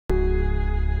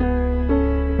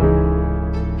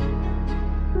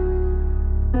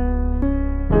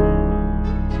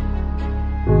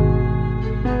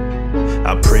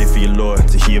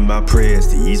my prayers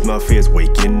to ease my fears,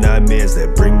 waking nightmares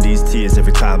that bring these tears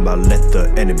every time I let the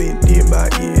enemy near my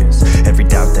ears. Every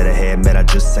doubt that I had, man, I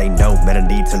just say no. Man, I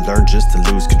need to learn just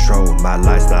to lose control. My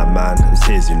life's not mine, it's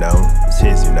his, you know. It's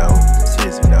his, you know. It's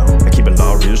his, you know. I keep it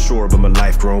all real sure, but my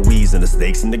life growing weeds and the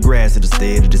snakes in the grass that is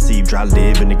there to deceive. Try to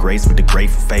live in the grace with a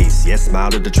grateful face. Yes,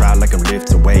 smile at the trial like I'm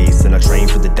lifting weights, and I train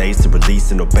for the days to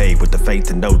release and obey with the faith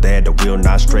to know that I will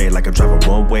not stray. Like I'm driving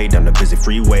one way down the busy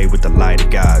freeway with the light of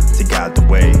God to guide the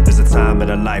way. There's a time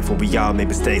in our life when we all make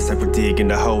mistakes, like we're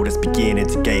digging a hole that's beginning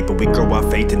to gape, but we grow our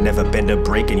faith and never bend a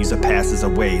break and use our past as a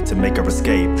way to make our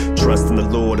escape. Trust in the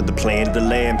Lord and the plan of the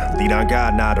Lamb, lean on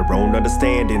God, not our own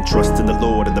understanding. Trust in the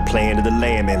Lord and the plan of the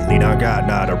Lamb, and lean on God,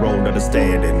 not our own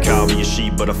understanding. Call me a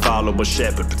sheep, but I follow a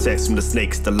shepherd, protects from the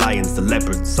snakes, the lions, the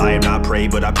leopards. I am not prey,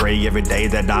 but I pray every day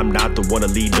that I'm not the one to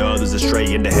lead others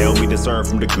astray, and to help me discern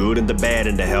from the good and the bad,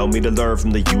 and to help me to learn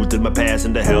from the youth of my past,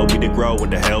 and to help me to grow,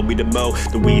 and to help me to mow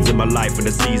the weeds in my life and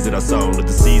the seeds that I sown, or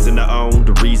the season I own,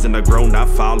 the reason I grow. Not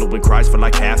following Christ for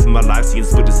like half of my life, seeing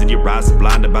splitters in your eyes and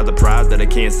blinded by the pride that I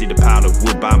can't see the pile of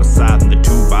wood by my side, and the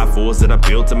 2x4s that I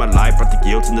built in my life brought the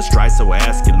guilt and the strife. So I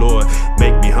ask you, Lord,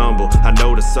 make me humble. I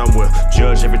know that some will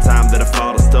judge every time that I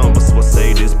fall or stumble, so I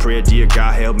say this prayer: dear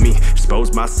God, help me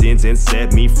expose my sins and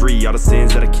set me free, all the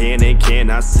sins that I can and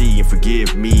cannot see, and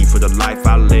forgive me for the life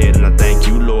I led. And I thank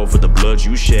you, Lord, for the blood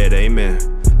you shed. Amen,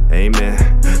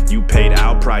 amen. You paid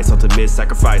our price, ultimate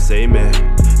sacrifice. Amen,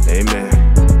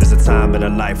 amen. There's a time in our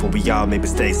life when we all make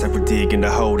mistakes, like we're digging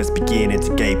a hole that's beginning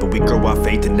to gape, but we grow our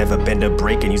faith and never bend a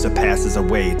break and use our past as a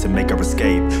way to make our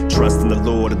escape. Trust in the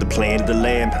Lord and the plan of the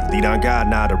Lamb, lean on God,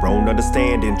 not our own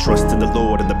understanding. Trust in the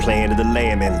Lord and the plan of the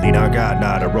Lamb, and lean on God,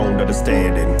 not our own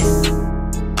understanding.